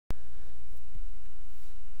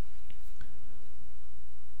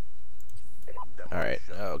Alright,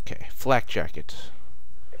 okay. Flak jacket.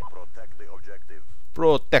 Protect the objective.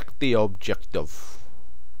 Protect the objective.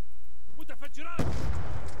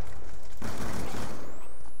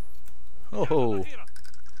 Oh.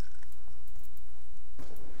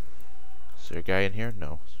 Is there a guy in here?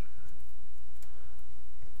 No.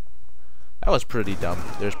 That was pretty dumb.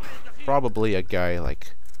 There's probably a guy,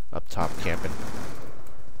 like, up top camping.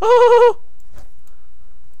 Oh!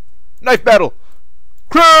 Knife battle!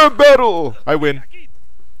 Crab battle! I win.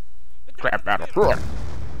 Crab battle. UAV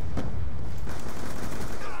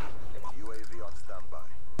on standby.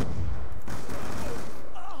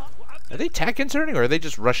 Are they tack inserting or are they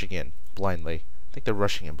just rushing in blindly? I think they're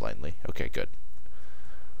rushing in blindly. Okay, good.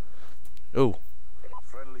 Ooh.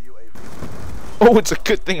 Friendly UAV. Oh, it's a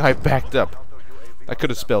good thing I backed up. That could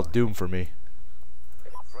have spelled doom for me.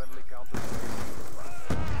 Friendly counter.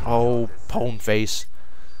 Oh, Pone Face.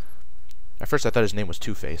 At first I thought his name was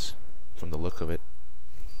Two-Face, from the look of it.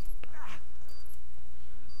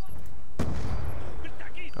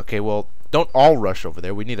 Okay, well, don't all rush over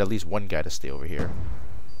there. We need at least one guy to stay over here.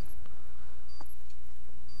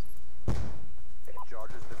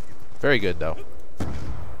 Very good, though.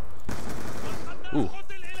 Ooh.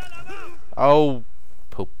 Oh,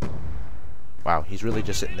 poop. Wow, he's really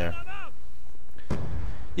just sitting there.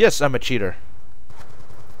 Yes, I'm a cheater.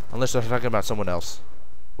 Unless they're talking about someone else.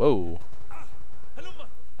 Whoa.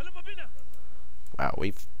 Wow,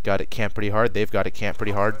 we've got it camped pretty hard. They've got it camped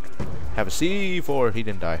pretty hard. Have a C4. He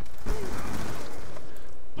didn't die.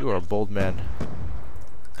 You are a bold man.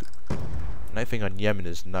 Knifing on Yemen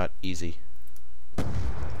is not easy.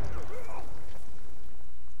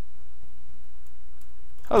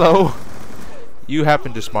 Hello. You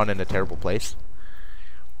happen to spawn in a terrible place.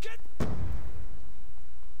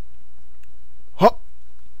 Huh.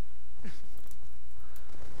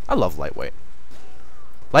 I love lightweight.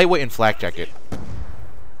 Lightweight and flak jacket.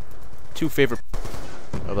 Two favorite.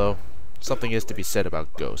 Although, something is to be said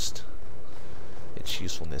about Ghost. Its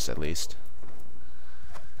usefulness, at least.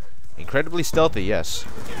 Incredibly stealthy, yes.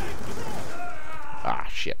 Ah,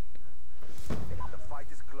 shit.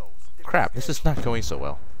 Crap, this is not going so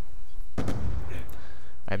well.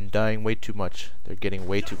 I'm dying way too much. They're getting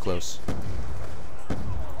way too close.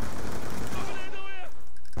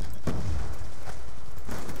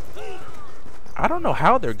 I don't know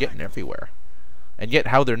how they're getting everywhere. And yet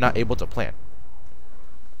how they're not able to plant.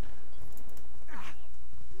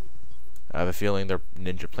 I have a feeling they're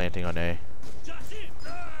ninja planting on A.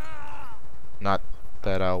 Not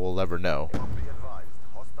that I will ever know.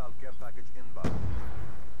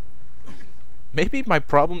 Maybe my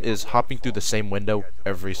problem is hopping through the same window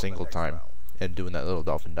every single time and doing that little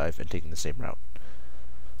dolphin dive and taking the same route.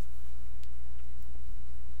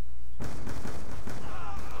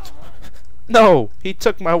 No! He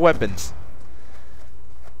took my weapons!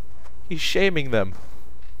 He's shaming them.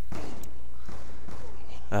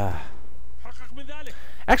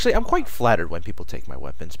 Actually, I'm quite flattered when people take my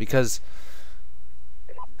weapons because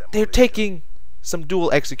they're taking some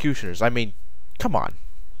dual executioners. I mean, come on.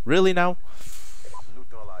 Really now?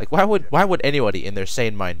 Like, why would anybody in their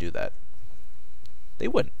sane mind do that? They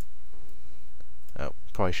wouldn't. Oh,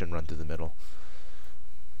 probably shouldn't run through the middle.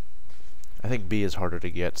 I think B is harder to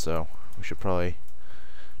get, so we should probably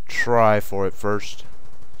try for it first.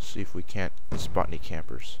 See if we can't spot any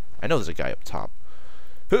campers. I know there's a guy up top.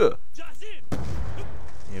 Huh.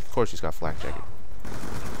 Yeah, of course he's got flak jacket.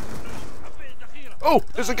 Oh,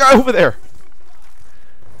 there's a guy over there.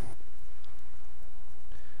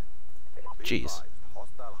 Jeez.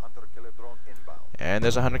 And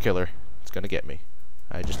there's a hunter killer. It's gonna get me.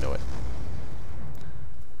 I just know it.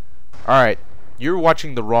 Alright. You're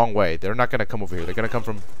watching the wrong way. They're not gonna come over here. They're gonna come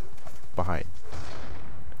from behind.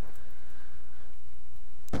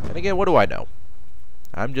 And again, what do I know?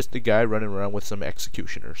 I'm just a guy running around with some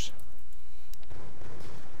executioners.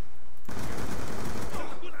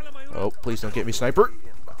 Oh, please don't get me, sniper.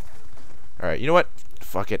 Alright, you know what?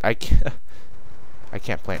 Fuck it. I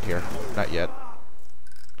can't plant here. Not yet.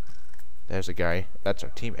 There's a guy. That's our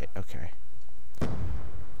teammate. Okay.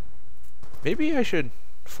 Maybe I should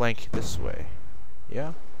flank this way.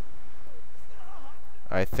 Yeah?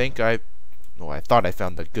 I think I thought I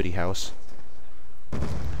found the goodie house.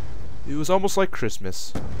 It was almost like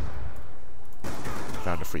Christmas.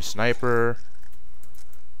 Found a free sniper.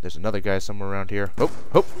 There's another guy somewhere around here. Oh,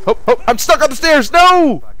 oh, oh, oh! I'm stuck on the stairs!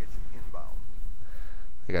 No!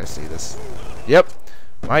 I gotta see this. Yep.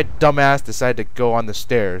 My dumbass decided to go on the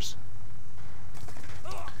stairs.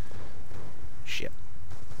 Shit.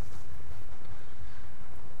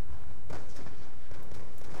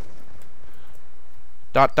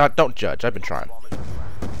 Don't judge. I've been trying.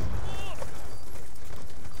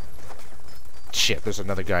 Shit, there's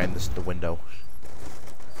another guy in the window.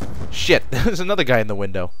 Shit, there's another guy in the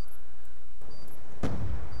window.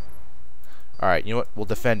 Alright, you know what? We'll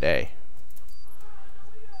defend A.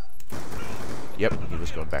 Yep, he was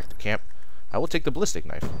going back to camp. I will take the ballistic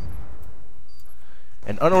knife.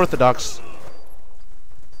 An unorthodox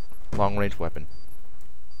long-range weapon.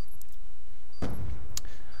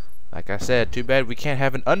 Like I said, too bad we can't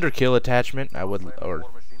have an underkill attachment. I would, or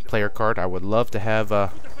player card. I would love to have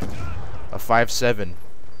a 5.7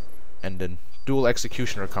 and a dual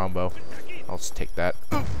executioner combo. I'll just take that.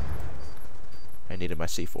 I needed my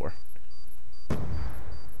C4.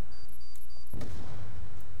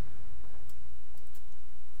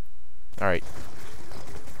 Alright.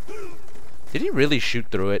 Did he really shoot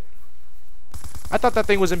through it? I thought that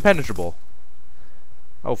thing was impenetrable.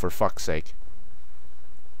 Oh, for fuck's sake.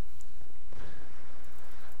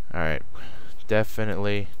 Alright.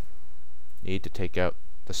 Definitely need to take out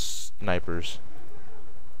the snipers.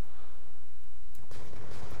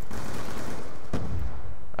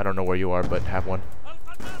 I don't know where you are, but have one.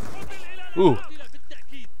 Ooh.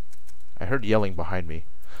 I heard yelling behind me.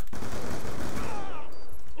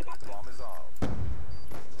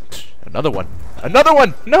 Another one. Another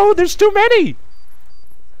one! No, there's too many!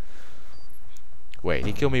 Wait,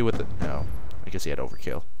 he killed me with the... No. I guess he had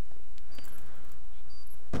overkill.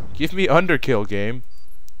 Give me underkill, game.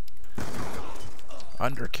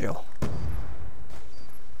 Underkill.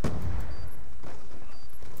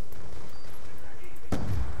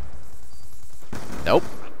 Nope.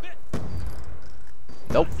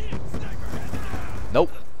 Nope.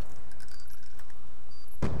 Nope.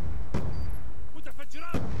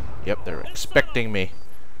 Yep, they're expecting me.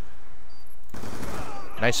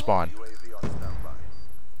 Nice spawn.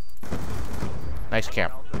 Nice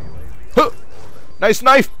camp. Huh! Nice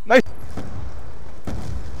knife! Nice!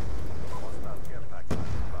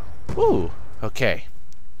 Ooh, okay.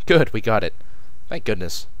 Good, we got it. Thank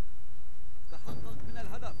goodness.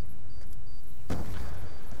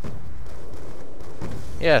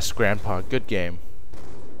 Yes, Grandpa, good game.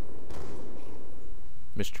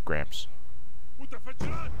 Mr. Gramps.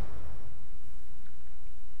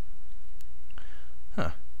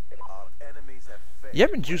 Huh.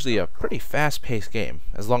 Yemen's usually a pretty fast-paced game,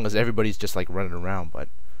 as long as everybody's just like running around, but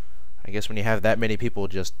I guess when you have that many people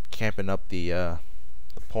just camping up the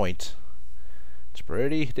point, it's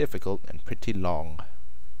pretty difficult and pretty long.